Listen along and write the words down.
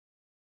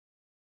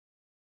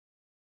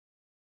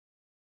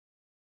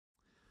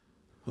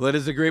Well, it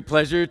is a great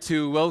pleasure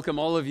to welcome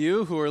all of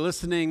you who are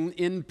listening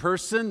in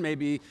person,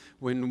 maybe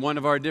in one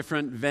of our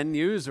different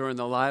venues or in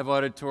the live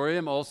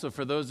auditorium. Also,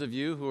 for those of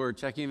you who are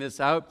checking this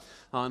out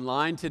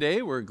online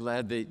today, we're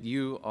glad that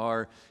you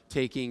are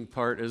taking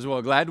part as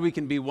well. Glad we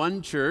can be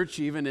one church,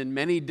 even in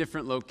many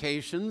different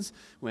locations,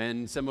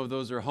 when some of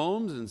those are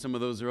homes and some of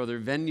those are other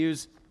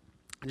venues.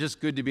 Just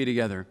good to be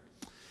together.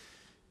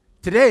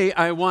 Today,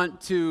 I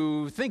want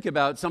to think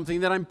about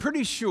something that I'm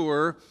pretty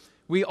sure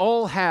we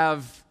all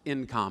have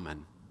in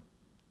common.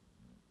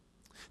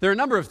 There are a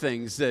number of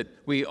things that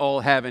we all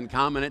have in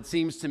common, it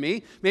seems to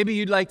me. Maybe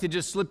you'd like to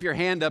just slip your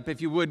hand up,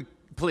 if you would,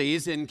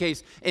 please, in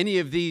case any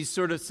of these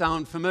sort of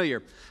sound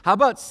familiar. How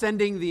about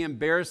sending the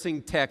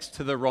embarrassing text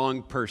to the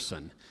wrong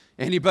person?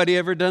 Anybody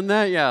ever done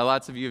that? Yeah,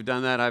 lots of you have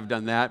done that. I've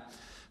done that.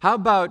 How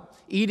about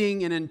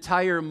eating an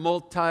entire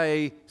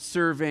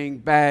multi-serving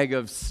bag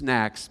of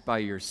snacks by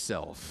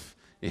yourself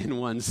in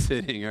one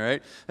sitting, all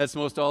right? That's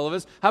most all of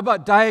us. How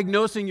about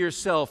diagnosing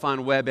yourself on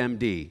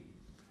WebMD?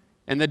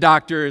 And the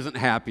doctor isn't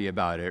happy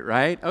about it,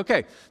 right?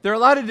 Okay, there are a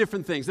lot of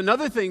different things.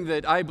 Another thing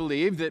that I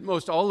believe that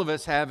most all of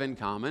us have in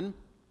common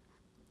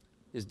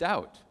is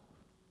doubt.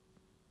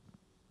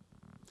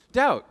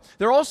 Doubt.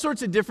 There are all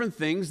sorts of different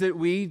things that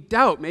we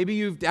doubt. Maybe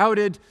you've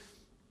doubted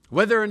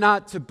whether or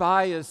not to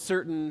buy a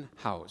certain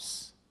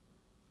house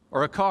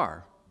or a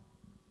car.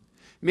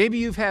 Maybe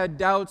you've had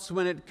doubts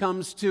when it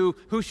comes to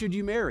who should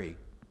you marry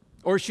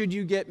or should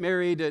you get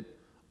married at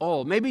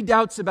all. Maybe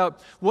doubts about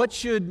what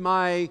should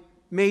my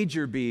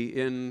major be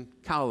in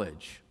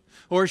college?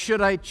 Or should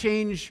I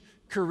change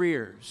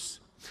careers?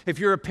 If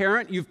you're a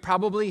parent, you've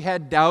probably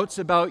had doubts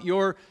about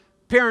your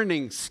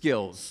parenting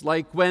skills,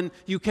 like when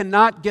you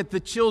cannot get the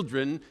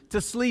children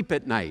to sleep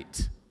at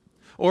night,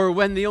 or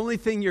when the only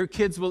thing your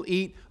kids will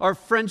eat are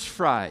French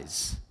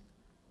fries,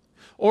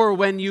 or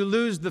when you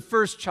lose the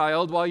first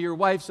child while your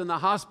wife's in the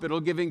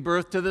hospital giving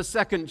birth to the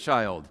second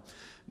child.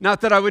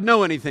 Not that I would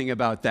know anything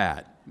about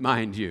that,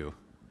 mind you.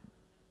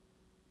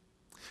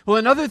 Well,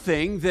 another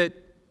thing that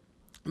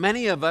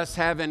many of us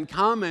have in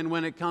common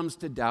when it comes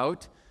to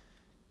doubt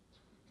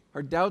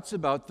are doubts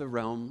about the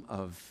realm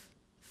of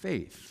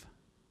faith.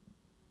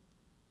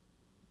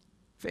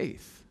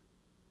 Faith.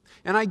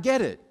 And I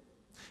get it.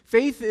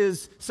 Faith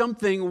is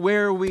something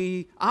where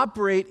we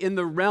operate in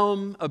the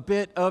realm a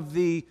bit of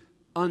the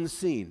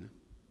unseen.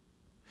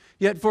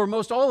 Yet for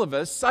most all of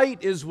us,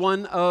 sight is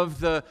one of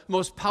the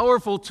most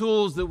powerful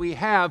tools that we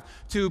have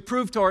to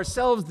prove to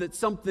ourselves that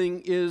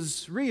something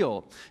is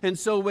real. And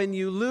so when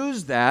you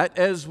lose that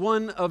as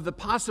one of the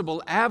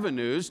possible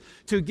avenues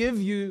to give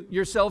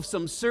yourself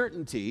some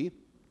certainty,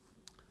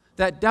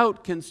 that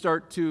doubt can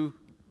start to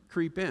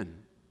creep in.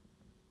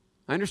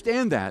 I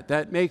understand that.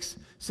 That makes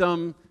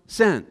some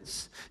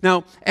sense.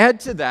 Now, add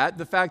to that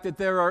the fact that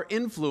there are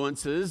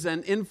influences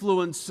and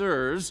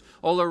influencers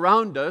all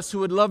around us who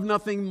would love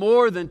nothing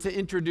more than to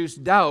introduce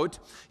doubt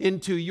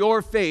into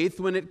your faith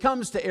when it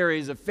comes to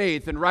areas of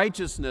faith and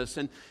righteousness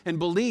and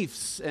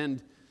beliefs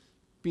and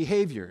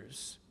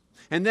behaviors.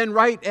 And then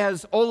right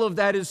as all of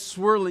that is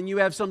swirling, you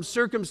have some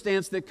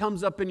circumstance that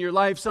comes up in your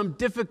life, some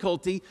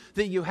difficulty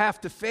that you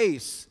have to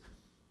face.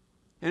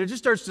 And it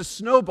just starts to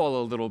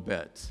snowball a little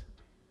bit.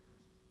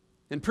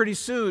 And pretty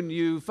soon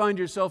you find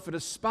yourself at a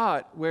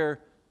spot where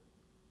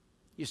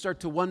you start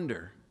to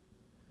wonder.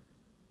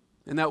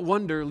 And that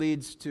wonder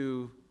leads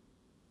to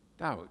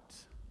doubt.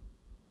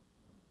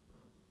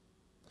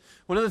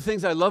 One of the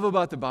things I love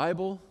about the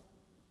Bible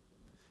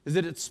is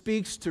that it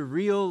speaks to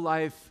real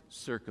life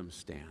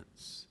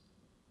circumstance.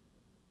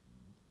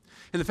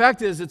 And the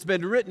fact is, it's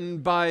been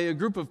written by a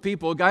group of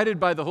people guided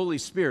by the Holy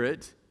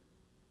Spirit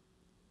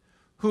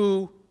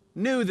who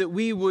knew that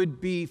we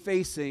would be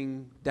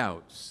facing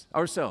doubts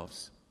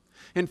ourselves.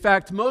 In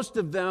fact, most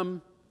of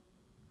them,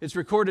 it's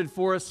recorded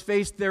for us,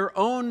 faced their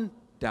own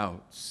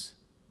doubts.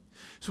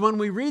 So when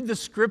we read the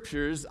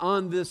scriptures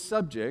on this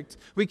subject,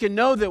 we can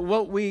know that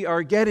what we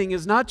are getting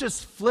is not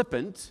just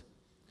flippant,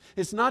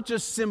 it's not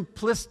just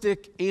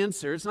simplistic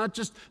answer, it's not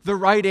just the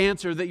right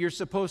answer that you're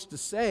supposed to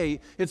say,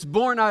 it's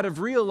born out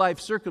of real life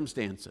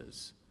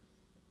circumstances.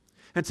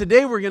 And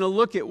today we're going to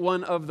look at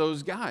one of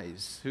those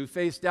guys who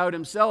faced doubt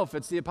himself.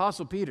 It's the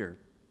Apostle Peter.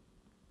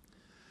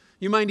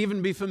 You might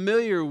even be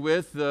familiar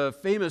with the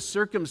famous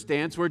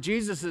circumstance where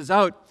Jesus is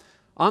out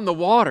on the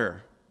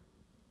water.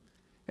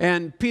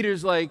 And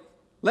Peter's like,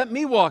 "Let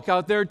me walk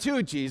out there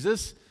too,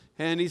 Jesus."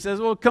 And he says,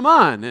 "Well, come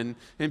on."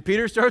 And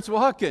Peter starts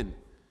walking.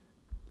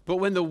 But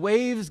when the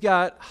waves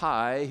got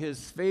high,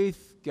 his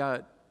faith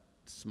got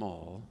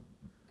small.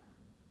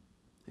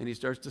 And he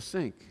starts to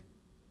sink.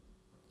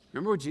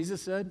 Remember what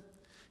Jesus said?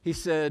 He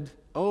said,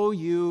 "Oh,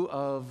 you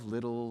of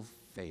little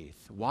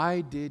faith, why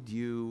did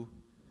you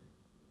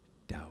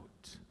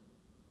doubt?"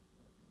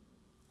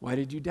 Why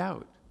did you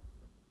doubt?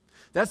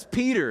 That's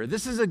Peter.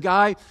 This is a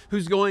guy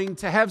who's going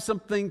to have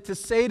something to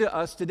say to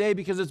us today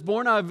because it's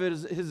born out of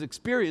his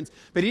experience.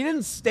 But he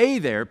didn't stay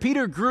there.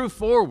 Peter grew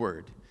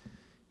forward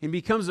and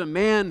becomes a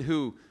man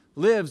who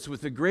lives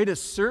with the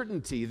greatest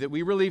certainty that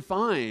we really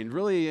find,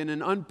 really in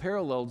an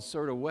unparalleled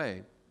sort of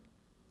way.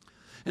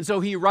 And so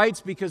he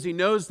writes because he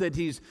knows that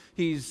he's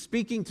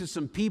speaking to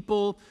some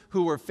people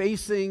who are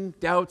facing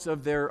doubts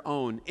of their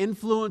own,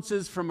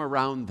 influences from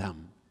around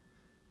them.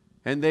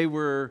 And they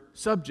were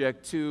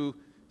subject to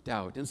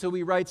doubt. And so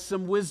he writes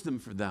some wisdom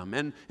for them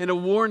and a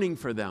warning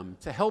for them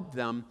to help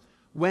them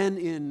when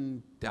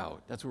in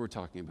doubt. That's what we're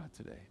talking about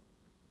today.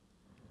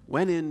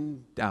 When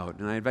in doubt.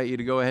 And I invite you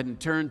to go ahead and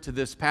turn to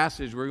this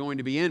passage we're going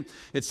to be in.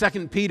 It's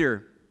 2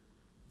 Peter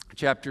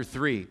chapter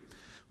 3.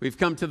 We've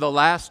come to the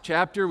last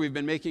chapter. We've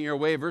been making our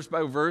way verse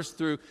by verse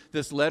through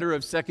this letter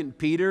of 2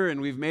 Peter,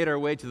 and we've made our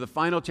way to the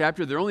final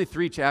chapter. There are only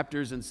 3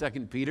 chapters in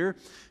 2 Peter,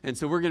 and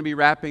so we're going to be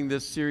wrapping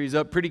this series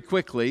up pretty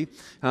quickly,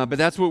 but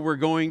that's what we're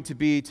going to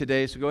be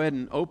today. So go ahead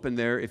and open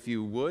there, if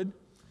you would,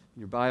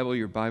 your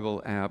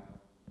Bible app.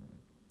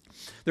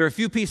 There are a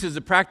few pieces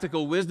of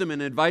practical wisdom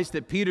and advice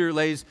that Peter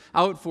lays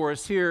out for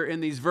us here in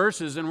these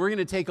verses, and we're going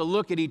to take a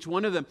look at each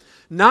one of them,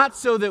 not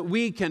so that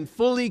we can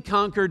fully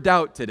conquer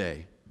doubt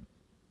today,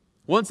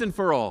 once and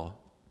for all,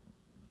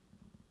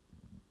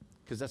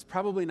 because that's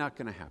probably not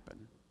going to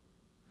happen,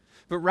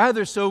 but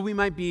rather so we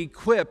might be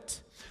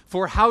equipped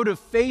for how to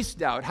face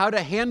doubt, how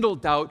to handle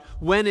doubt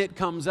when it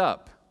comes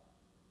up,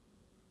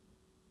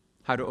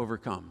 how to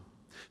overcome.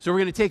 So we're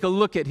going to take a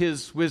look at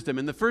his wisdom.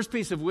 And the first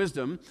piece of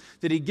wisdom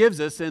that he gives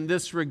us in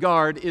this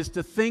regard is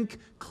to think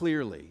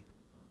clearly.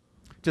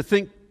 To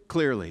think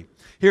clearly.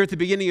 Here at the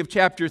beginning of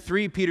chapter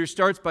 3, Peter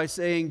starts by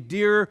saying,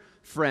 "Dear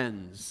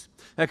friends."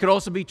 That could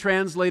also be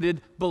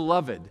translated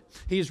beloved.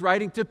 He's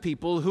writing to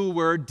people who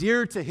were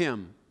dear to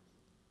him,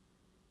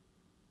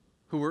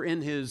 who were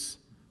in his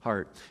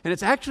heart. And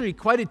it's actually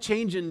quite a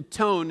change in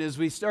tone as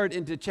we start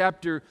into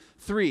chapter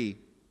 3.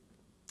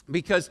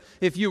 Because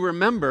if you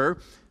remember,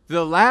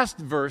 the last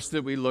verse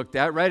that we looked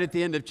at, right at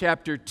the end of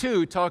chapter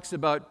 2, talks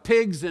about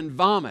pigs and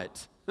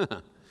vomit.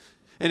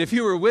 And if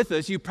you were with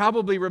us, you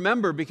probably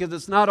remember, because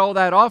it's not all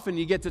that often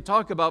you get to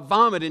talk about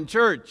vomit in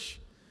church.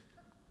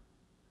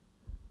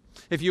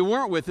 If you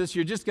weren't with us,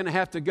 you're just going to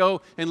have to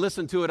go and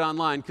listen to it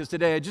online, because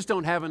today I just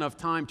don't have enough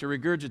time to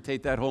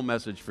regurgitate that whole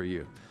message for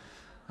you.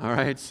 All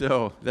right,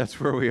 so that's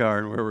where we are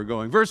and where we're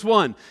going. Verse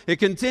 1, it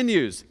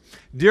continues.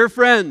 "Dear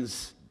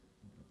friends,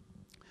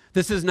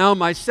 this is now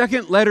my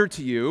second letter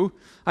to you.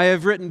 I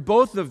have written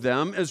both of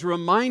them as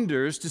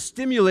reminders to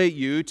stimulate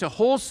you to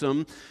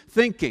wholesome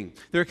thinking."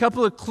 There are a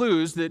couple of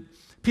clues that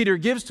Peter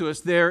gives to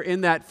us there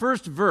in that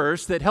first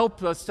verse that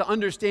help us to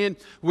understand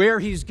where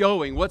he's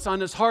going, what's on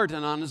his heart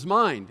and on his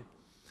mind.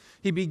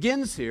 He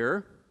begins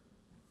here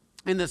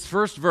in this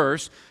first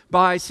verse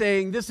by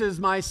saying, "This is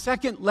my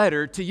second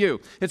letter to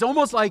you." It's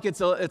almost like it's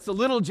a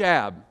little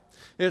jab.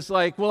 It's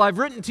like, well, I've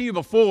written to you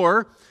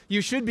before.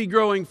 You should be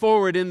growing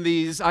forward in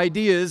these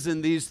ideas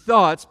and these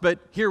thoughts, but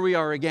here we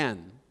are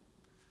again.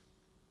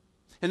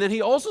 And then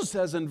he also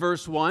says in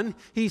verse 1,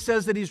 he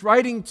says that he's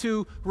writing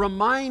to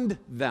remind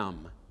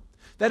them.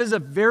 That is a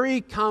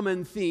very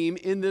common theme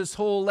in this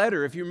whole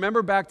letter. If you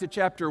remember back to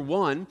chapter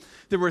 1,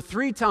 there were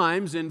 3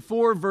 times in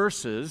 4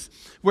 verses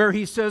where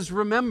he says,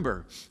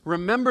 remember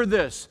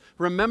this,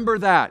 remember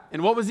that.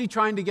 And what was he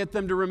trying to get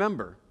them to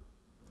remember?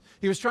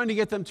 He was trying to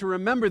get them to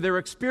remember their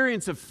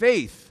experience of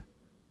faith,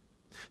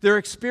 their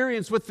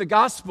experience with the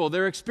gospel,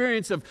 their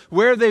experience of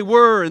where they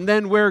were and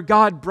then where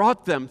God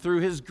brought them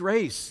through his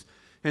grace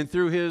and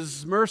through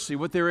his mercy,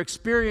 what their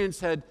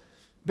experience had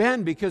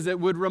been, because it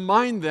would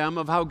remind them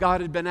of how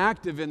God had been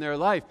active in their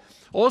life.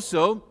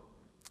 Also,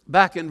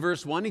 back in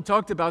verse 1, he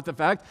talked about the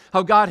fact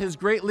how God has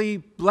greatly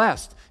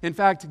blessed, in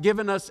fact,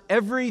 given us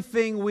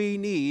everything we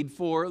need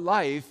for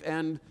life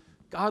and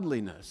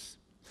godliness.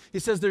 He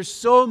says there's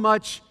so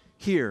much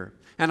here,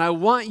 and I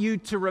want you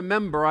to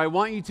remember, I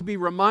want you to be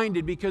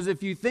reminded, because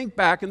if you think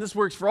back, and this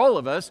works for all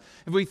of us,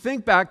 if we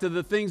think back to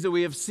the things that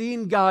we have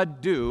seen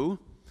God do,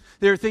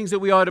 there are things that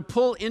we ought to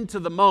pull into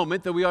the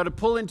moment, that we ought to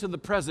pull into the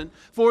present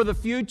for the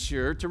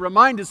future to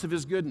remind us of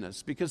his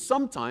goodness. Because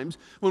sometimes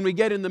when we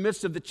get in the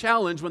midst of the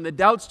challenge, when the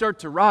doubts start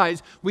to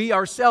rise, we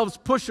ourselves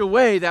push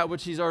away that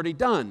which he's already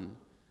done.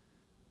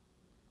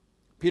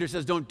 Peter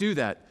says, don't do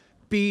that.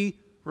 Be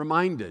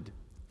reminded.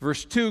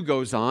 Verse 2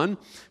 goes on,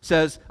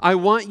 says, I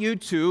want you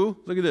to,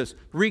 look at this,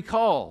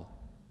 recall.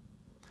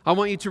 I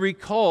want you to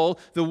recall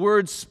the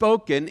words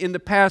spoken in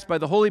the past by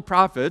the holy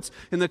prophets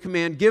and the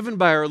command given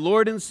by our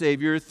Lord and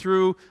Savior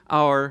through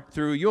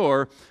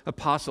your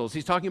apostles.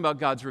 He's talking about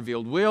God's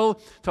revealed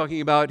will,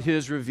 talking about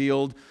his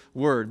revealed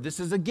word. This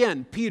is,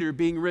 again, Peter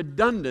being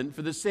redundant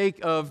for the sake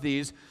of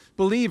these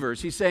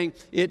believers. He's saying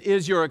it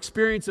is your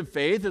experience of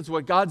faith. It's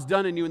what God's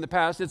done in you in the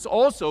past. It's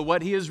also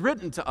what he has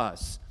written to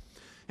us.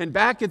 And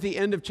back at the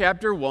end of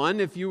chapter 1,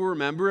 if you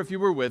remember, if you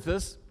were with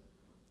us,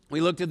 we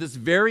looked at this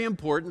very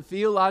important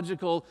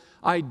theological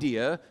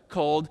idea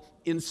called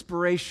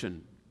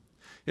inspiration.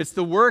 It's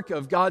the work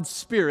of God's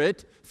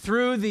Spirit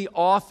through the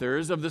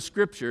authors of the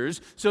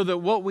Scriptures so that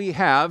what we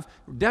have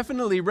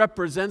definitely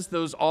represents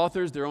those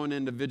authors, their own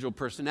individual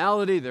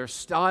personality, their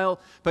style,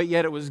 but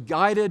yet it was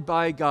guided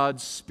by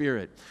God's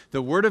Spirit.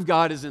 The Word of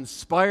God is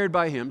inspired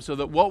by Him so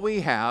that what we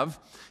have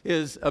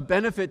is a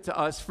benefit to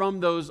us from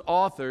those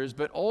authors,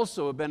 but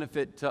also a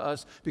benefit to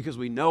us because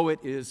we know it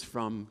is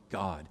from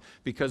God,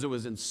 because it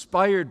was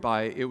inspired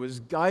by, it was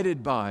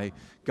guided by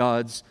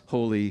God's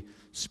Holy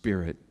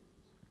Spirit.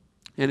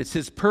 And it's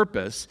His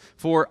purpose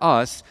for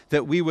us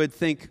that we would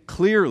think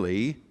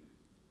clearly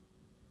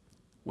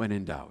when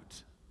in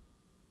doubt.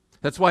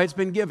 That's why it's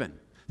been given.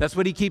 That's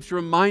what He keeps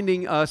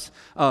reminding us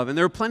of. And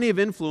there are plenty of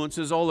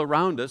influences all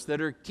around us that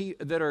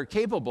are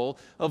capable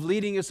of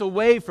leading us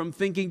away from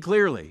thinking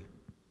clearly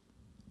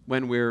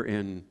when we're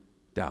in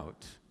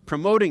doubt,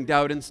 promoting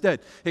doubt instead.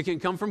 It can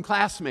come from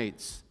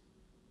classmates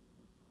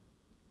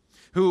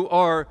who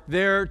are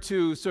there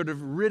to sort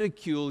of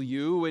ridicule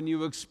you when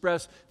you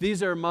express,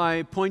 these are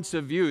my points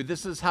of view,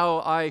 this is how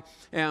I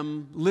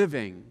am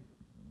living.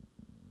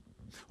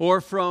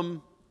 Or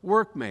from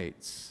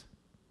workmates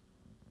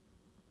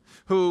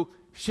who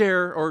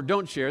share or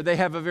don't share, they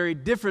have a very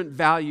different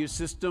value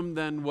system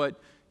than what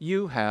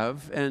you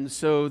have, and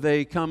so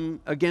they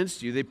come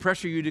against you. They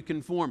pressure you to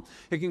conform.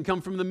 It can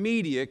come from the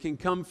media. It can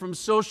come from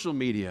social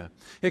media.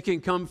 It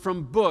can come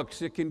from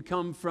books. It can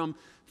come from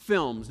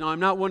films. Now,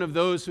 I'm not one of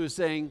those who is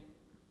saying,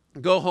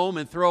 go home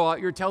and throw out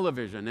your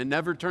television and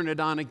never turn it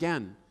on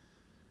again.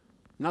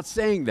 I'm not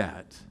saying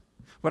that.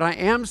 What I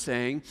am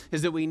saying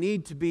is that we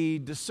need to be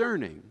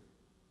discerning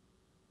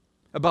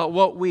about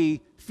what we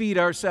feed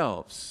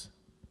ourselves,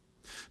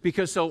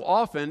 because so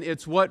often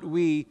it's what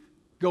we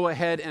go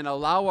ahead and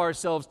allow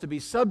ourselves to be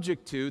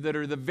subject to that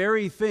are the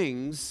very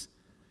things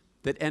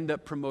that end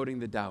up promoting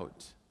the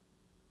doubt,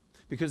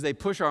 because they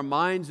push our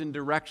minds in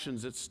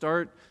directions that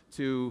start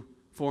to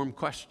form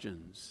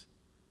questions,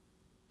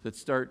 that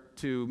start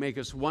to make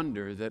us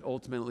wonder, that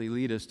ultimately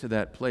lead us to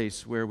that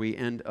place where we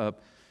end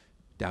up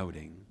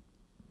doubting.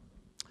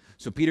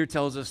 So Peter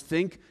tells us,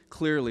 think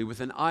clearly with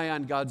an eye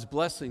on God's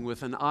blessing,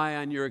 with an eye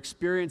on your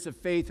experience of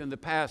faith in the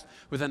past,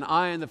 with an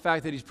eye on the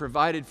fact that He's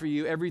provided for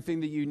you everything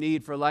that you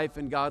need for life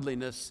and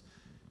godliness,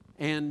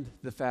 and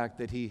the fact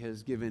that He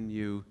has given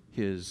you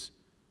His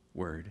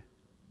Word.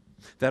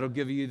 That'll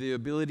give you the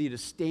ability to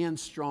stand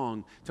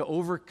strong, to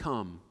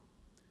overcome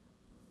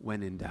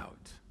when in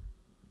doubt.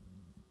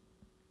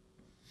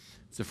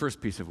 It's the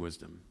first piece of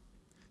wisdom.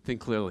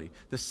 Think clearly.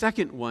 The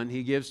second one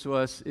He gives to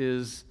us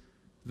is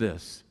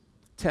this: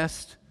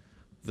 test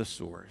the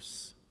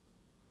source.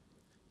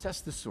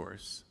 Test the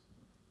source.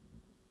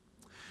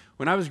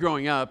 When I was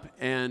growing up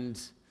and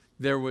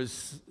there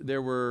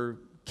were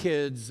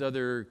kids,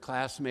 other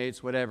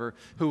classmates, whatever,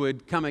 who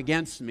would come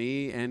against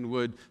me and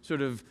would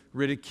sort of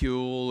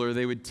ridicule, or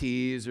they would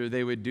tease, or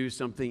they would do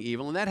something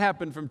evil. And that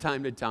happened from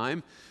time to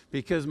time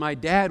because my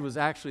dad was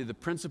actually the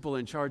principal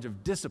in charge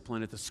of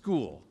discipline at the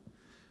school.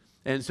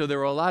 And so there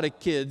were a lot of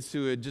kids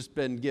who had just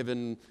been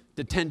given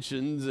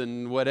detentions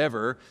and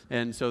whatever,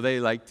 and so they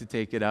liked to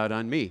take it out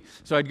on me.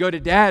 So I'd go to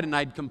Dad and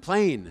I'd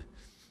complain,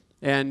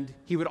 and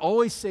he would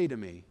always say to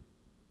me,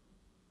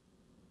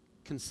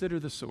 consider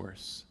the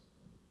source.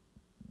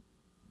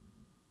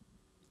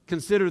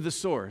 Consider the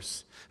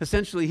source.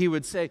 Essentially, he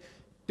would say,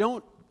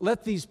 don't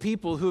let these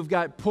people who've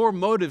got poor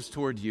motives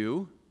toward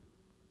you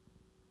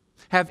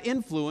have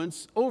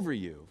influence over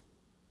you.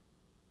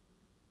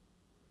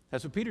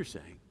 That's what Peter's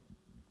saying.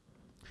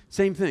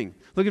 Same thing.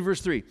 Look at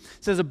verse 3. It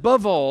says,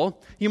 above all,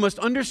 you must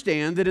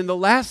understand that in the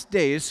last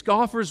days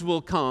scoffers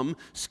will come,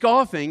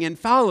 scoffing and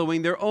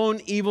following their own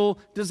evil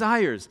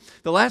desires.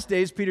 The last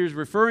days Peter is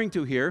referring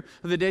to here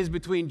are the days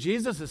between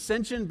Jesus'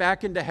 ascension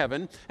back into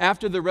heaven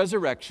after the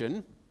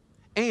resurrection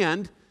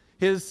and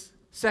His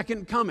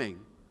second coming.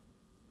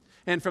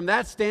 And from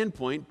that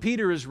standpoint,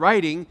 Peter is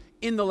writing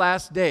in the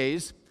last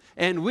days,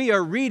 and we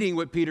are reading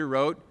what Peter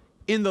wrote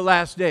in the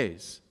last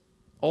days.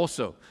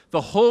 Also,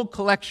 the whole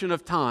collection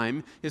of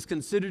time is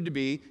considered to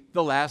be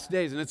the last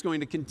days, and it's going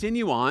to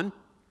continue on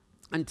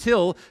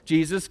until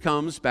Jesus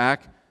comes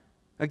back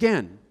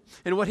again.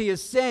 And what he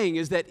is saying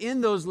is that in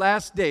those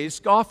last days,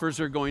 scoffers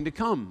are going to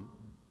come.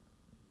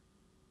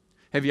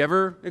 Have you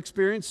ever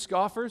experienced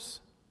scoffers?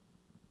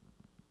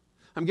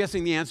 I'm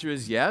guessing the answer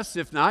is yes.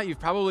 If not, you've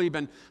probably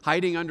been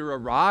hiding under a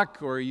rock,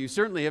 or you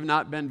certainly have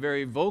not been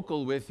very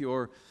vocal with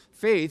your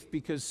faith,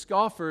 because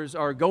scoffers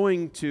are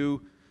going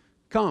to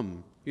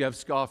come. You have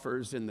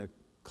scoffers in the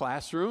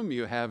classroom.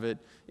 You have it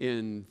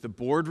in the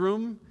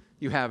boardroom.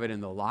 You have it in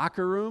the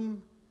locker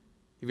room.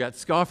 You've got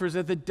scoffers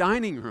at the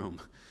dining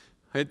room,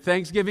 at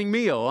Thanksgiving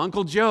meal,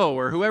 Uncle Joe,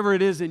 or whoever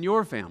it is in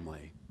your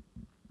family.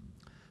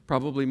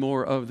 Probably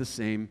more of the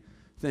same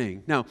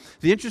thing. Now,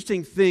 the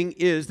interesting thing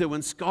is that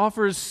when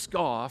scoffers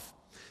scoff,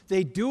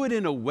 they do it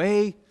in a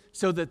way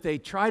so that they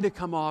try to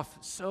come off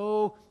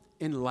so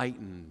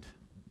enlightened,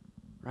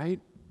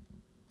 right?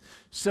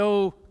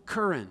 So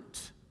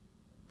current.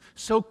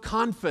 So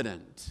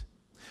confident.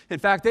 In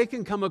fact, they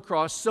can come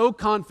across so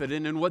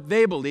confident in what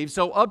they believe,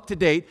 so up to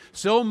date,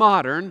 so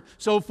modern,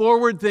 so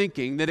forward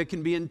thinking, that it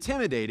can be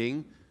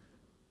intimidating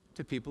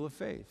to people of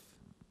faith.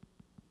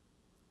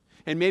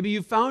 And maybe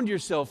you found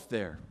yourself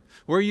there,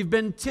 where you've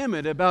been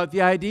timid about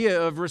the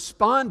idea of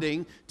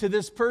responding to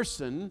this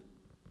person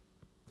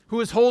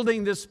who is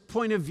holding this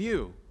point of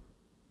view.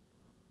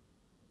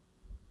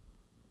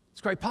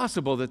 It's quite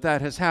possible that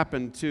that has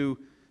happened to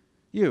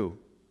you.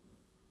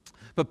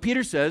 But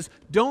Peter says,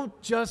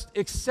 don't just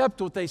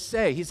accept what they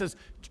say. He says,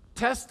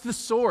 test the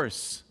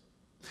source.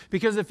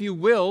 Because if you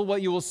will,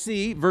 what you will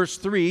see, verse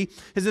 3,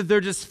 is that they're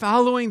just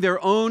following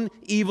their own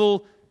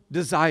evil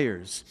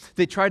desires.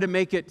 They try to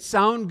make it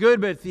sound good,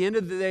 but at the end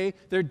of the day,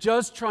 they're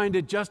just trying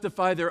to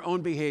justify their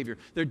own behavior.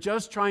 They're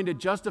just trying to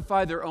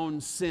justify their own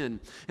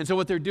sin. And so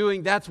what they're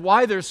doing, that's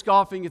why they're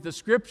scoffing at the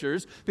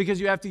Scriptures, because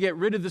you have to get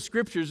rid of the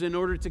Scriptures in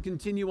order to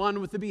continue on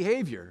with the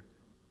behavior.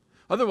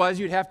 Otherwise,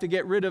 you'd have to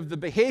get rid of the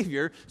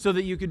behavior so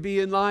that you could be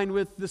in line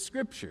with the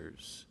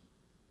Scriptures.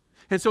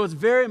 And so it's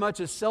very much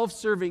a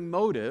self-serving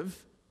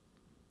motive.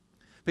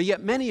 But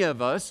yet many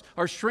of us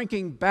are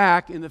shrinking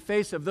back in the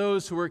face of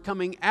those who are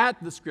coming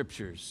at the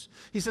Scriptures.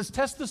 He says,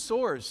 test the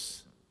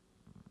source.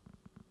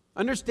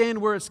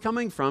 Understand where it's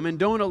coming from and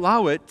don't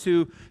allow it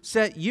to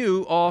set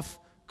you off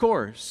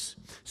course.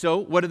 So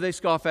what do they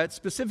scoff at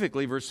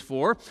specifically? Verse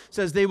 4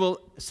 says, they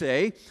will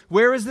say,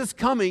 where is this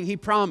coming he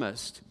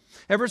promised?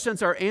 Ever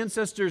since our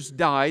ancestors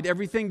died,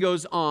 everything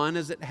goes on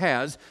as it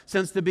has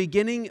since the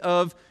beginning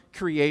of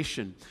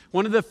creation.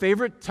 One of the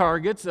favorite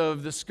targets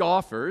of the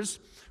scoffers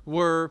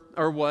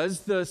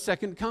was the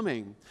second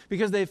coming,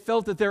 because they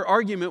felt that their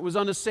argument was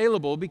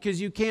unassailable,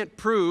 because you can't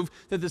prove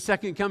that the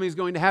second coming is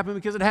going to happen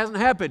because it hasn't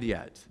happened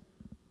yet.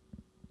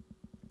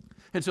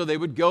 And so they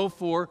would go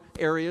for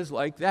areas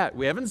like that.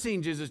 We haven't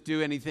seen Jesus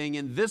do anything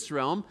in this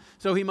realm,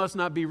 so he must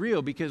not be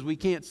real because we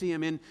can't see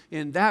him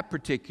in that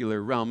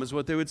particular realm, is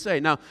what they would say.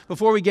 Now,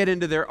 before we get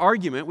into their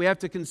argument, we have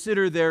to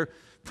consider their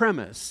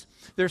premise.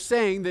 They're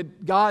saying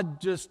that God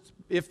just,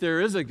 if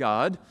there is a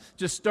God,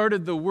 just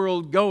started the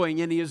world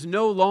going and he is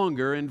no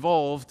longer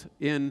involved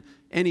in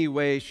any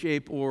way,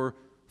 shape, or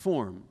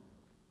form.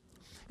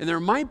 And there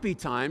might be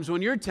times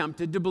when you're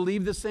tempted to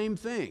believe the same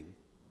thing.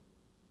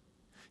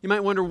 You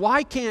might wonder,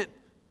 why can't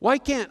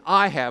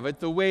I have it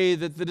the way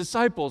that the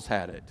disciples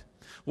had it?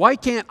 Why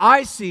can't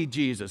I see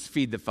Jesus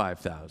feed the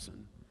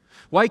 5,000?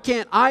 Why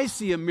can't I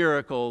see a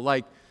miracle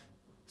like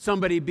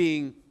somebody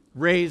being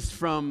raised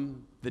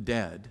from the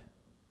dead?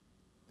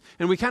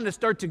 And we kind of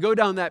start to go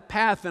down that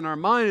path in our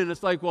mind, and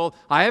it's like, well,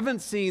 I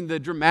haven't seen the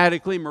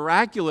dramatically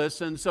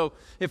miraculous, and so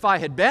if I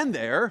had been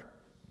there,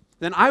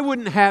 then I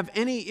wouldn't have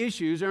any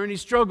issues or any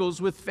struggles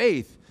with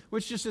faith,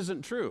 which just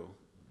isn't true.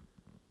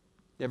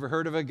 You ever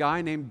heard of a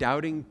guy named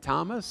Doubting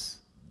Thomas?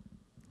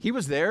 He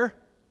was there.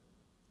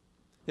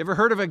 You ever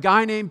heard of a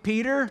guy named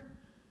Peter?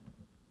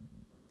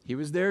 He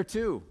was there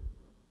too.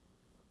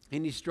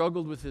 And he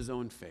struggled with his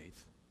own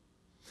faith.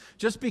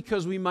 Just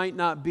because we might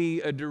not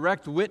be a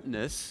direct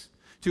witness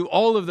to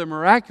all of the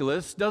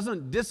miraculous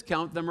doesn't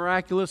discount the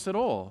miraculous at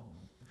all.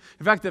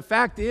 In fact, the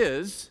fact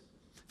is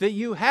that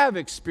you have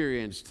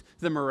experienced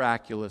the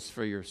miraculous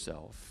for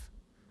yourself.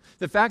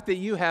 The fact that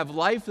you have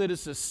life that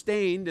is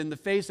sustained in the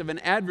face of an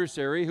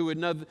adversary who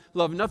would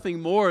love nothing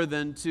more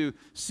than to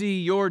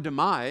see your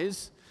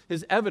demise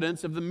is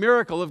evidence of the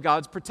miracle of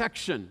God's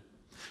protection.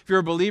 If you're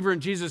a believer in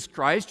Jesus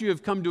Christ, you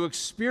have come to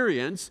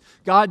experience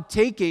God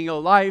taking a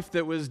life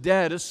that was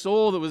dead, a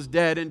soul that was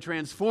dead, and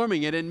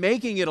transforming it and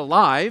making it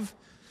alive,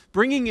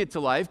 bringing it to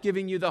life,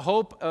 giving you the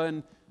hope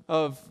and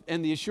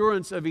the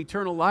assurance of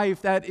eternal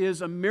life. That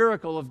is a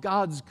miracle of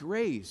God's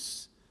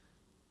grace.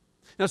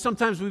 Now,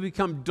 sometimes we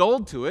become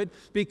dulled to it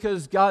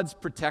because God's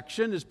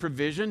protection, His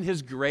provision,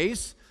 His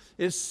grace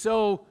is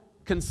so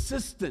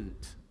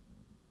consistent.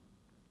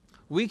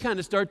 We kind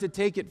of start to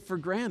take it for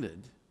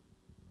granted.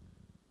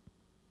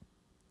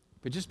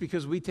 But just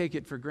because we take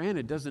it for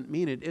granted doesn't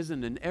mean it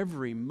isn't an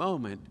every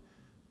moment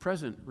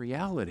present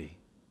reality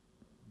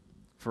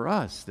for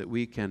us that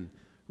we can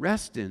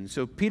rest in.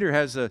 So Peter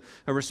has a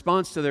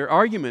response to their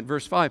argument.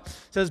 Verse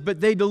 5 says, but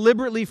they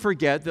deliberately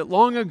forget that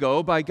long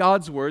ago, by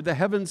God's word, the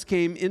heavens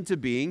came into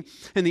being,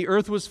 and the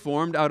earth was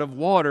formed out of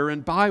water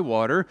and by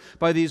water.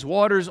 By these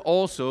waters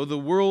also, the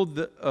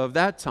world of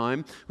that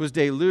time was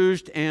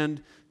deluged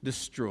and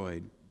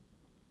destroyed.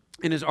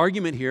 In his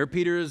argument here,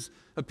 Peter is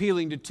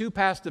appealing to two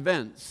past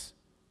events.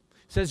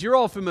 He says, you're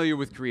all familiar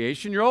with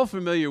creation. You're all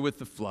familiar with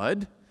the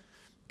flood.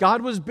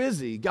 God was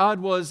busy. God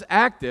was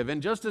active.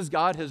 And just as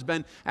God has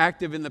been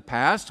active in the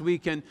past, we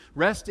can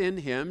rest in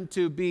Him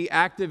to be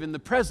active in the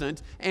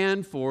present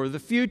and for the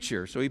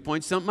future. So he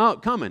points something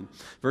out coming.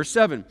 Verse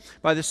 7,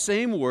 by the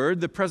same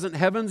word, the present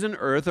heavens and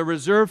earth are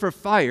reserved for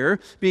fire,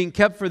 being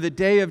kept for the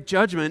day of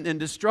judgment and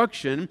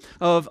destruction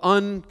of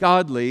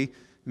ungodly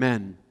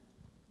men.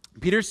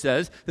 Peter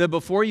says that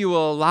before you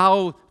will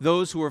allow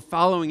those who are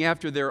following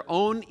after their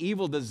own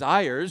evil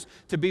desires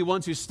to be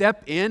ones who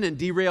step in and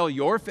derail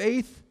your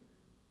faith,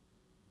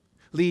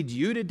 lead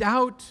you to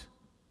doubt,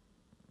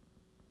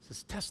 he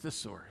says, test the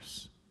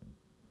source.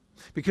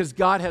 Because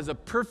God has a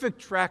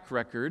perfect track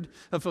record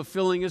of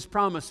fulfilling His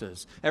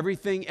promises.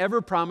 Everything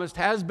ever promised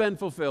has been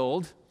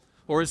fulfilled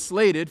or is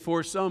slated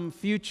for some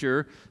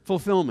future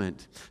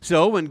fulfillment.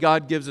 So when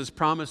God gives us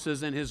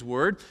promises in His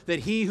Word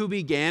that He who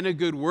began a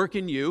good work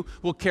in you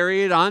will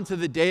carry it on to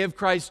the day of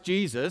Christ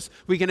Jesus,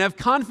 we can have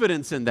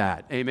confidence in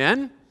that.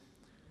 Amen?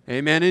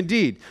 Amen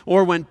indeed.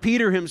 Or when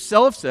Peter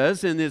himself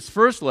says in his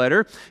first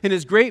letter, in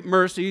His great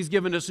mercy, He's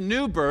given us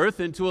new birth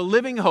into a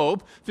living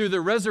hope through the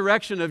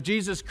resurrection of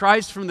Jesus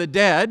Christ from the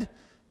dead.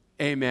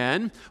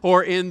 Amen.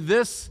 Or in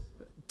this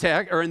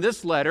text, or in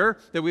this letter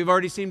that we've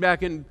already seen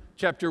back in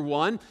chapter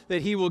 1,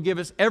 that He will give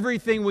us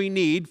everything we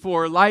need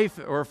for life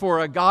or for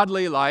a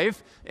godly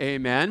life.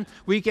 Amen.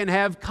 We can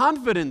have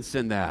confidence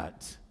in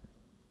that.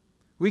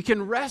 We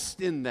can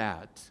rest in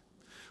that.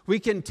 We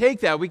can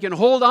take that. We can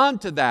hold on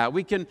to that.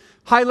 We can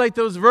highlight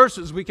those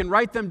verses. We can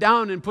write them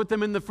down and put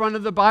them in the front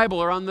of the Bible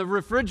or on the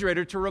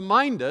refrigerator to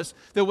remind us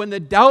that when the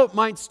doubt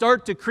might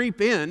start to creep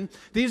in,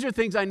 these are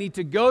things I need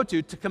to go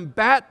to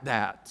combat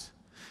that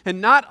and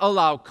not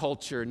allow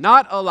culture,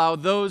 not allow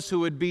those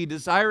who would be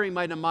desiring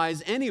my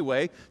demise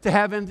anyway to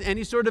have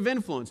any sort of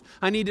influence.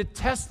 I need to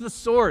test the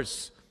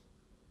source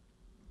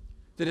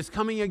that is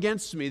coming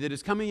against me, that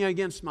is coming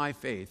against my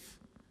faith.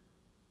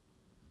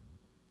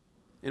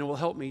 And it will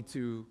help me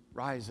to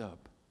rise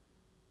up,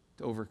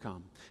 to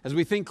overcome. As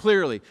we think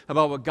clearly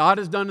about what God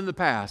has done in the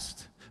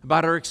past,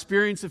 about our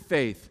experience of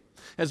faith,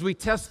 as we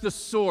test the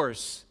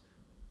source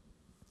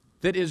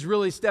that is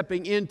really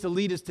stepping in to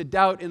lead us to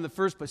doubt in the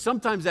first place.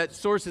 Sometimes that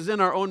source is in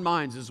our own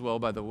minds as well,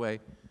 by the way.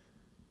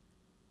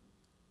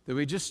 That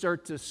we just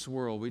start to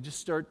swirl. We just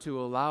start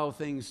to allow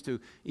things to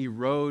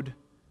erode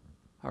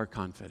our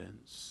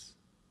confidence.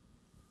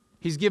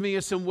 He's giving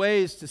us some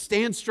ways to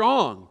stand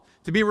strong,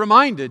 to be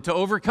reminded, to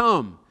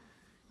overcome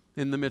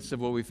in the midst of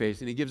what we face.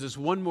 And He gives us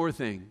one more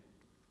thing,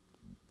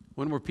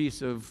 one more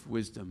piece of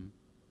wisdom,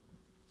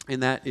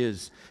 and that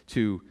is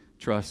to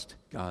trust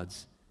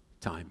God's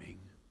timing.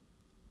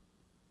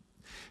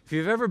 If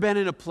you've ever been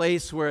in a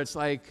place where it's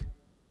like,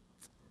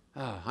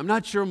 I'm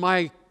not sure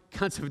my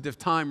concept of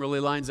time really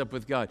lines up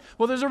with God.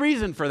 Well, there's a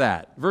reason for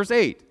that. Verse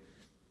 8.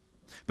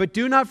 But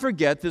do not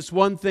forget this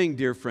one thing,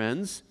 dear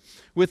friends.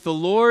 With the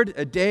Lord,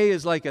 a day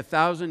is like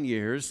 1,000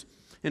 years,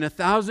 and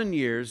 1,000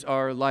 years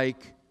are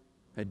like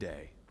a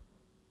day.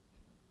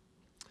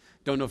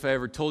 Don't know if I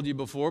ever told you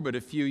before, but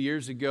a few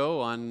years ago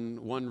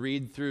on one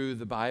read through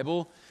the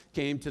Bible,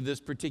 came to this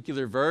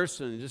particular verse,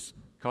 and it just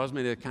caused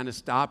me to kind of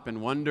stop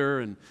and wonder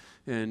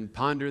and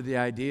ponder the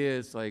idea.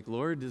 It's like,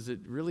 Lord, is it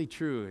really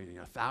true?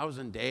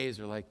 1,000 days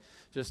are like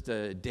just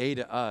a day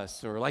to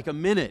us, or like a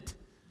minute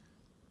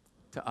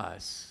to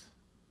us.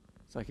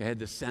 It's like I had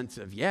this sense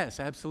of, yes,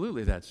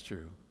 absolutely, that's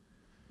true.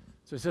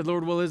 So I said,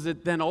 Lord, well, is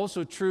it then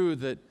also true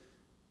that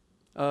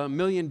 $1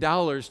 million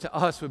to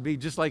us would be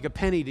just like a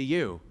penny to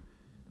you?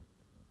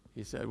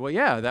 He said, well,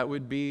 yeah, that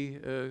would be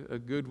a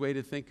good way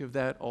to think of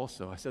that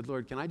also. I said,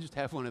 Lord, can I just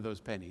have one of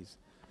those pennies?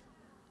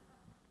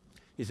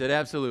 He said,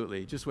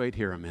 absolutely. Just wait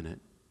here a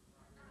minute.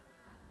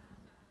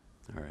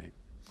 All right.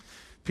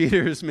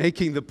 Peter is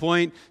making the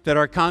point that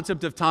our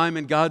concept of time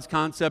and God's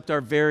concept are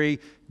very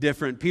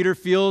different. Peter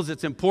feels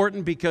it's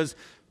important because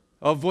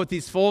of what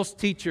these false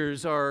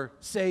teachers are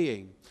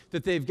saying,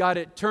 that they've got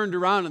it turned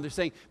around, and they're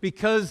saying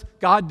because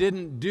God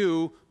didn't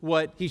do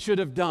what He should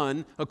have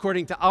done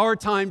according to our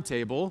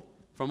timetable,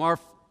 from our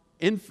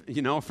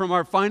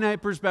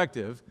finite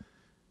perspective,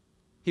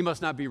 He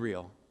must not be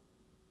real.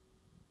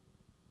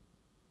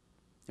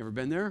 Ever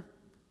been there?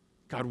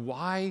 God,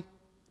 why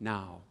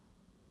now?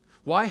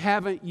 Why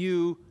haven't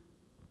you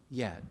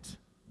yet?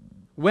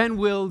 When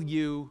will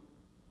you?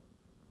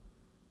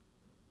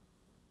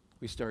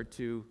 We start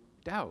to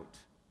doubt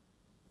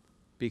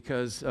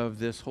because of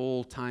this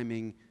whole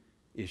timing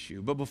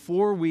issue. But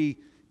before we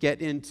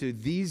get into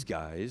these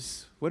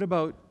guys, what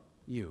about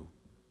you?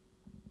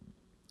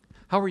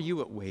 How are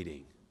you at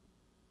waiting?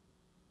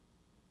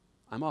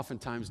 I'm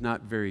oftentimes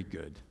not very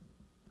good.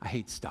 I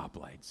hate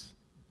stoplights.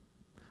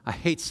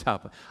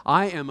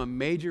 I am a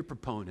major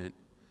proponent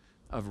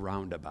of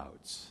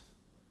roundabouts.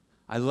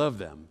 I love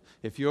them.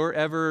 If you're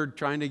ever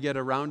trying to get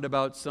a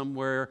roundabout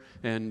somewhere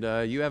and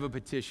you have a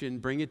petition,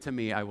 bring it to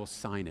me. I will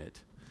sign it.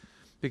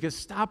 Because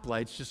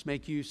stoplights just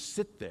make you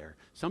sit there.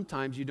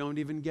 Sometimes you don't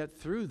even get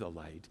through the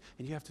light,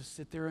 and you have to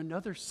sit there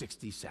another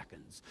 60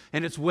 seconds.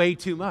 And it's way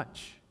too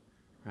much,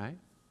 right?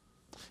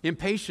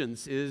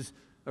 Impatience is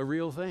a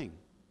real thing.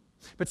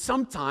 But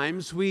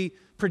sometimes we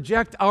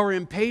project our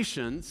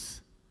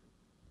impatience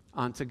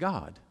onto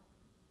God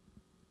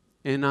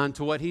and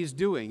onto what He's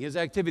doing, His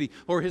activity,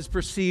 or His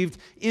perceived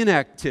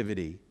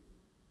inactivity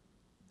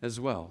as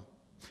well.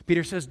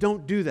 Peter says,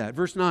 don't do that.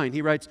 Verse 9,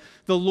 he writes,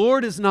 the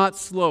Lord is not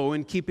slow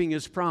in keeping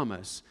His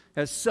promise,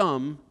 as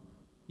some,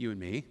 you and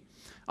me,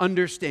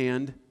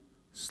 understand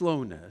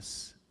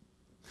slowness.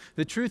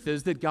 The truth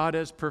is that God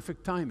has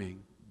perfect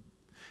timing.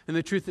 And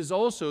the truth is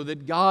also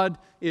that God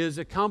is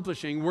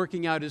accomplishing,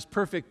 working out His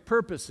perfect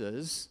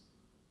purposes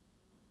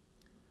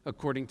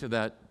according to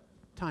that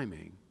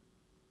timing.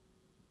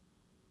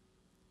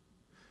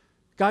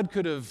 God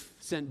could have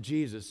sent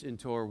Jesus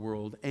into our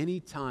world any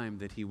time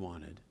that He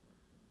wanted.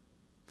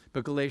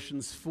 But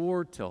Galatians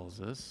 4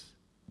 tells us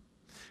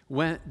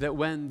when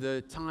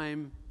the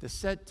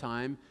set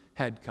time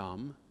had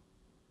come,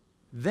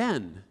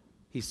 then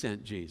he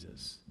sent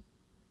Jesus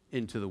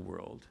into the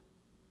world.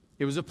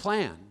 It was a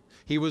plan.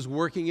 He was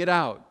working it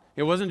out.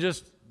 It wasn't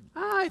just,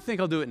 I think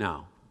I'll do it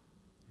now.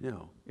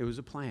 No, it was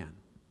a plan.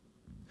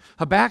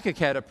 Habakkuk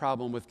had a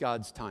problem with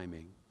God's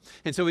timing.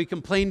 And so he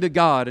complained to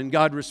God, and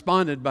God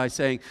responded by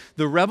saying,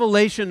 the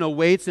revelation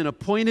awaits an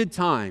appointed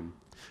time.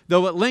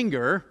 Though it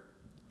linger,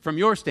 from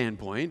your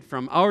standpoint,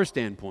 from our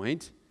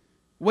standpoint,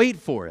 wait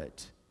for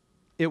it.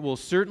 It will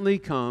certainly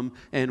come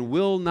and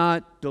will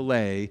not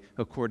delay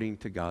according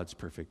to God's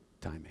perfect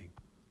timing.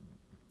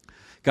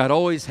 God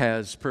always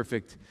has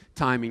perfect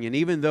timing, and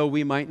even though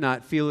we might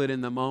not feel it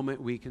in the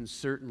moment, we can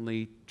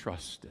certainly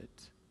trust it.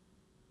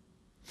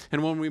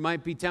 And when we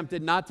might be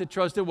tempted not to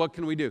trust it, what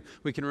can we do?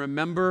 We can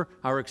remember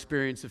our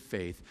experience of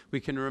faith. We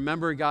can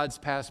remember God's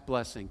past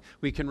blessing.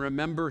 We can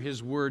remember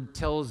His Word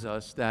tells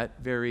us that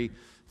very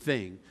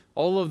thing.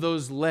 All of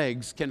those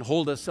legs can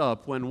hold us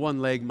up when one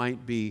leg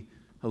might be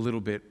a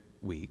little bit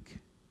weak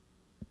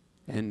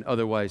and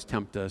otherwise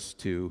tempt us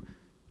to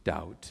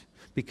doubt.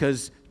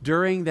 Because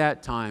during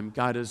that time,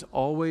 God is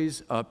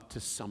always up to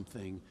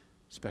something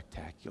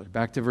spectacular.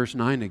 Back to verse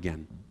 9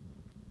 again.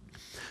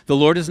 The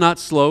Lord is not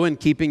slow in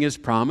keeping His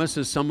promise,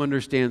 as some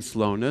understand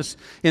slowness.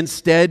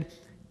 Instead,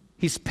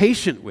 He's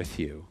patient with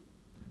you,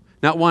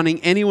 not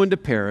wanting anyone to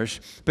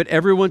perish, but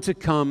everyone to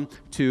come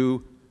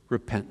to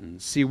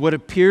repentance. See, what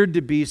appeared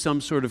to be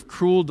some sort of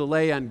cruel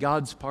delay on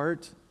God's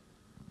part,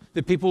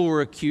 that people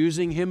were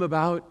accusing Him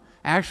about,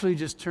 actually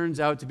just turns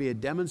out to be a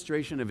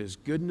demonstration of His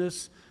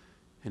goodness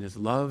and His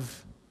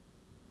love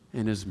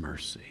and His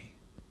mercy.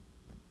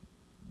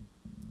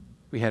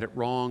 We had it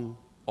wrong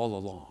all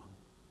along.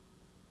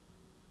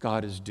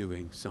 God is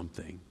doing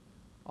something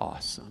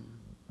awesome.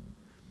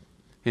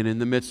 And in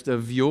the midst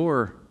of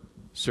your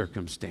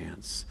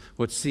circumstance,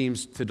 what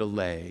seems to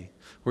delay,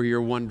 where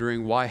you're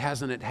wondering, why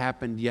hasn't it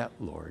happened yet,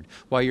 Lord?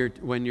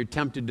 When you're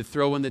tempted to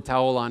throw in the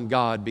towel on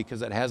God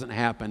because it hasn't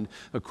happened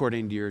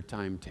according to your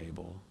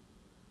timetable,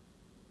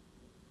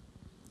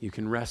 you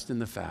can rest in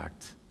the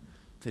fact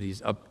that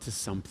He's up to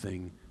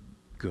something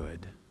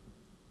good.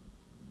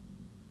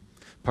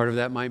 Part of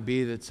that might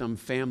be that some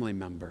family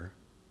member,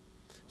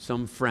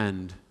 some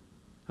friend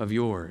of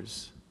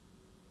yours,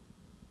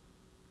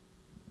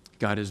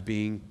 God is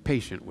being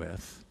patient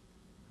with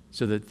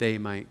so that they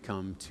might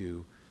come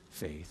to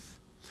faith,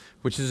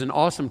 which is an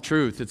awesome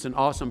truth. It's an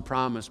awesome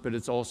promise, but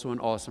it's also an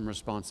awesome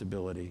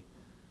responsibility.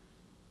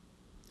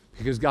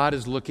 Because God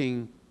is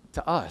looking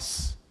to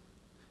us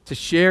to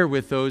share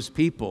with those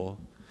people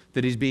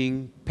that He's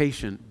being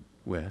patient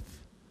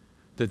with,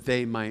 that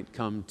they might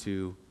come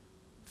to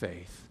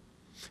faith.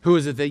 Who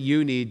is it that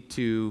you need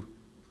to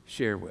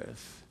share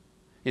with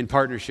in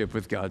partnership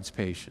with God's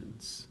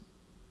patience?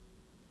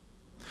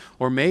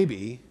 Or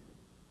maybe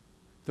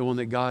the one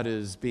that God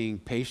is being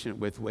patient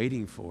with,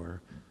 waiting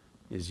for,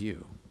 is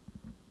you.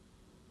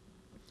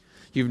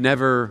 You've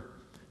never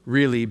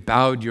really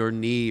bowed your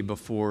knee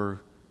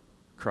before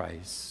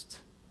Christ.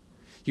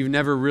 You've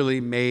never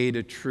really made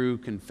a true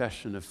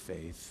confession of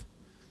faith.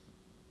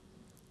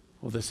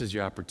 Well, this is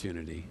your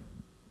opportunity.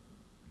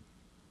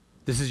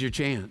 This is your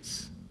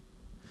chance.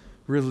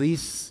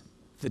 Release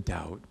the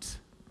doubt.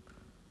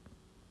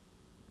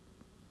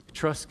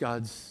 Trust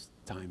God's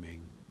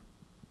timing.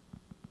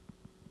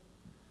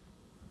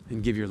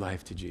 And give your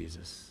life to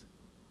Jesus.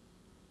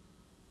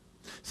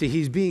 See,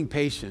 He's being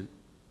patient,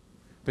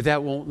 but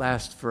that won't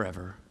last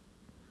forever.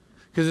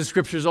 Because the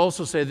Scriptures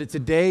also say that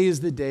today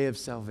is the day of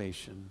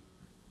salvation.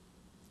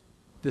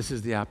 This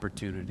is the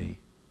opportunity.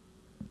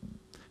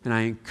 And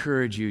I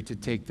encourage you to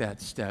take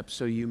that step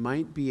so you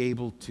might be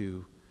able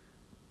to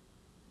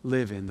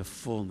live in the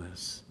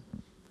fullness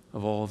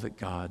of all that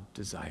God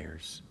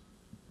desires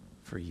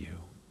for you.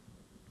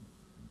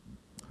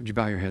 Would you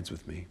bow your heads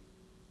with me?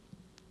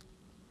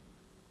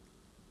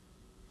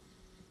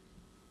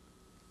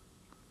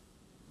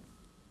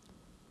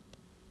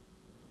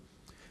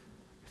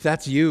 If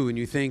that's you and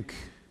you think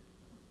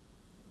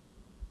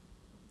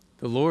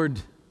the Lord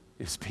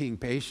is being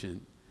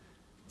patient,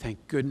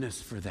 thank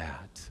goodness for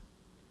that.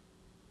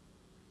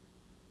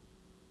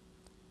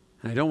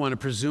 And I don't want to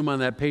presume on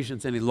that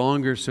patience any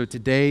longer, so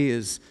today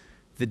is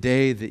the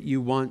day that you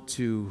want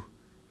to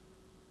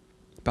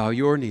bow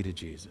your knee to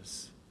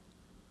Jesus.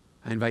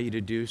 I invite you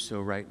to do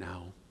so right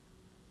now.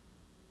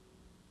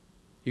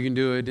 You can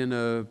do it in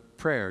a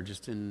prayer,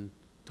 just in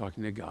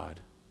talking to God,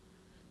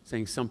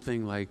 saying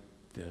something like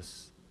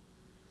this.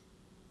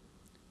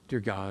 Dear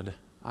God,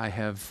 I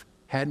have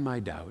had my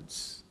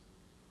doubts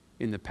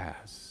in the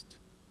past.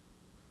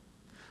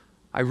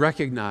 I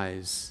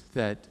recognize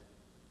that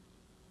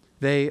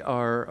they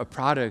are a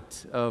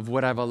product of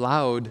what I've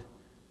allowed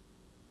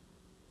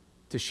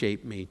to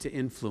shape me, to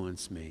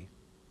influence me.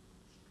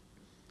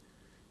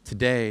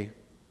 Today,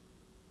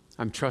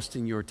 I'm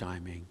trusting your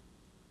timing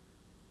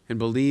and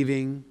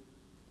believing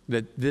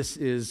that this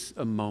is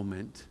a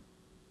moment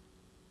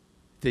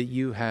that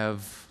you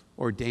have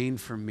ordained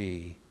for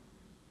me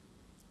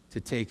to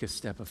take a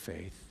step of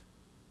faith.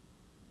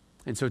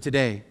 And so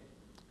today,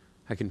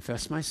 I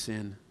confess my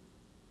sin.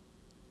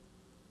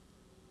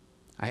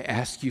 I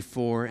ask you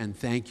for and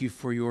thank you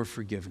for your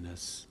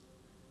forgiveness.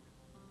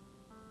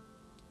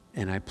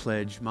 And I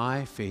pledge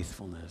my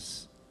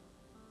faithfulness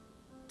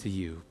to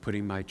you,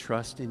 putting my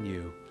trust in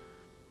you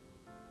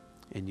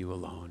and you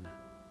alone.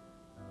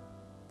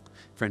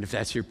 Friend, if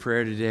that's your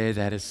prayer today,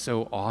 that is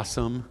so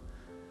awesome.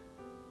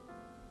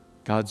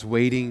 God's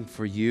waiting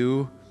for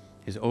you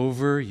is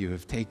over. You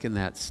have taken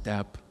that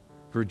step.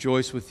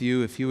 Rejoice with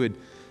you. If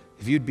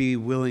you'd be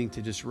willing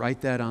to just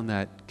write that on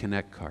that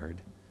Connect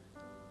card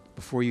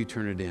before you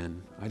turn it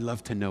in, I'd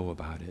love to know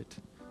about it.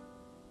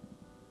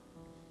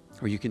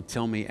 Or you can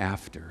tell me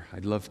after.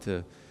 I'd love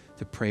to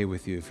pray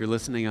with you. If you're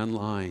listening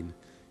online,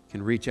 you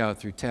can reach out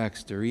through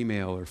text or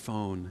email or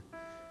phone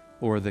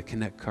or the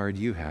Connect card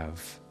you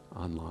have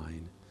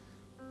online.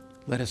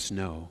 Let us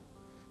know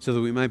so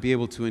that we might be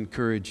able to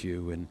encourage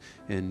you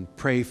and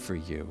pray for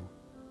you.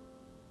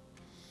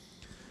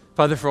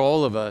 Father, for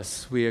all of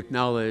us, we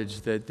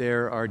acknowledge that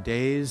there are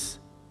days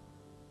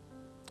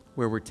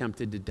where we're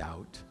tempted to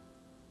doubt.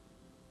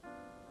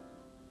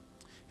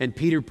 And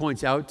Peter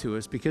points out to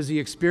us, because he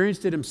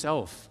experienced it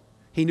himself,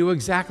 he knew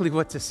exactly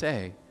what to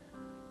say.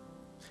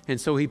 And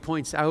so he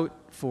points out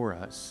for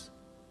us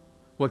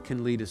what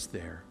can lead us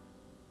there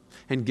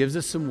and gives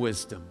us some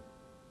wisdom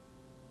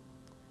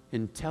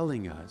in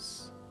telling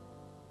us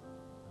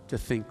to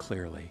think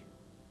clearly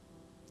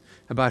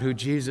about who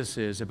Jesus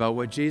is, about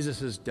what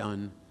Jesus has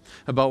done,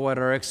 about what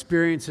our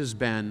experience has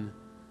been,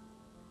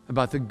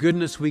 about the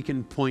goodness we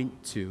can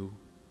point to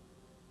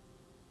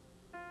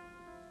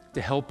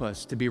help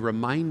us to be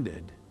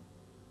reminded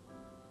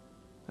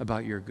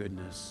about your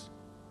goodness.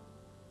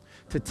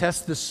 To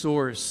test the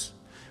source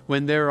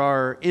when there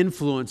are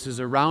influences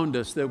around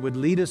us that would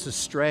lead us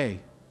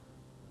astray,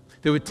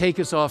 that would take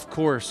us off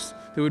course,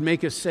 that would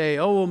make us say,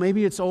 oh, well,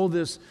 maybe it's all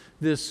this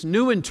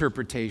new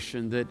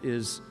interpretation that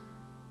is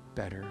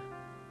better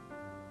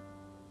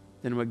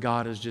than what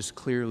God has just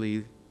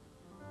clearly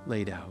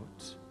laid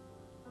out.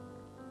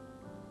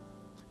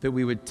 That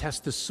we would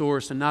test the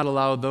source and not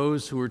allow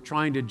those who are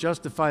trying to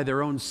justify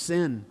their own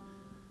sin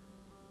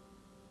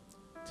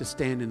to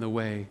stand in the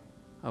way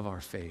of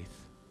our faith.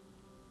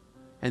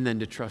 And then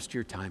to trust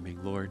your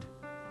timing, Lord.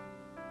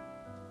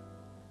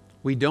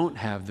 We don't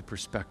have the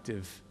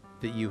perspective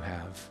that you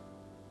have.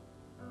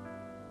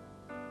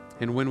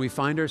 And when we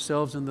find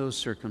ourselves in those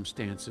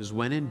circumstances,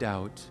 when in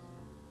doubt,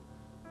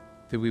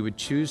 that we would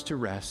choose to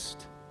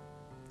rest,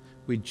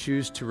 we'd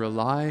choose to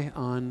rely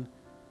on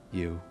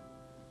you,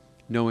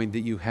 knowing that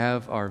you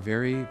have our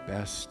very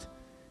best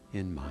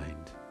in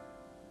mind.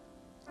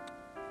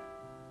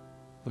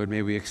 Lord,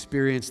 may we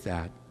experience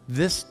that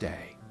this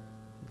day,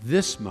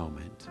 this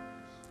moment,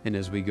 and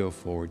as we go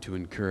forward to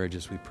encourage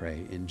as we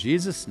pray. In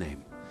Jesus'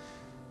 name,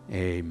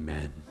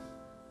 amen.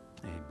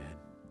 Amen.